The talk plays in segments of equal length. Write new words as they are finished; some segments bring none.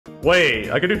Wait,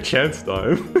 I can do chance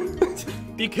time.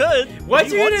 You could. What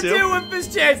you gonna do with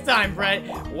this chance time, Brent?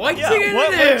 What you gonna do?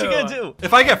 What you gonna do?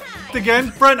 If I get f***ed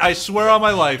again, Brent, I swear on my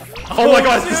life. Oh my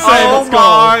god, it's the same. Oh Let's go.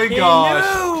 my He gosh.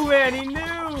 knew, man, he knew.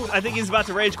 I think he's about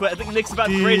to rage quit. I think Nick's about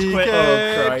to rage quit.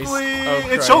 DK, Christ. please. Oh,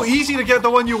 It's so Christ. easy to get the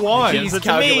one you want. He's So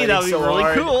to me, that would be calculating so really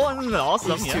hard. cool and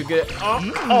awesome. He's Yeah. too good. Oh, Oh my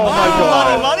A lot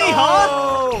of god. money, huh?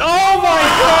 Oh my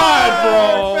god,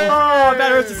 bro.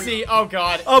 that hurts to see. Oh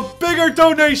god. A bigger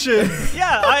donation.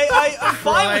 Yeah, I'm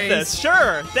fine with this.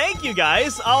 Sure. Thank you,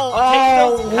 guys. I'll Oh, take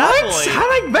those what? happily.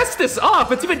 How did I mess this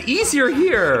up? It's even easier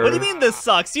here. What do you mean this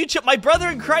sucks? My brother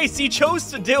in Christ, you chose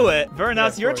to do it. Vern, now Yeah,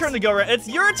 it's of your course. turn to go. It's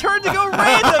your turn to go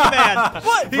random, man.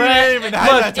 What? He Brent, didn't even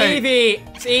look, hesitate. Evie.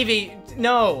 It's Evie.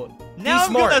 No. Now Be I'm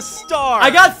smart. gonna start. I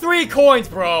got 3 coins,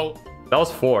 bro. That was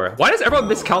 4. Why does everyone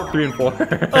miscount 3 and 4?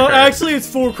 Oh, actually, it's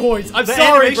 4 coins. I'm The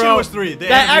sorry, animation bro. was 3. The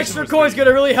That animation extra was coin's 3.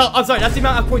 gonna really help. I'm sorry, that's the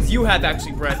amount of points you have,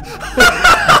 actually, Brent.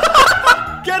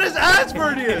 Get his ass,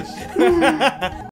 Bernius.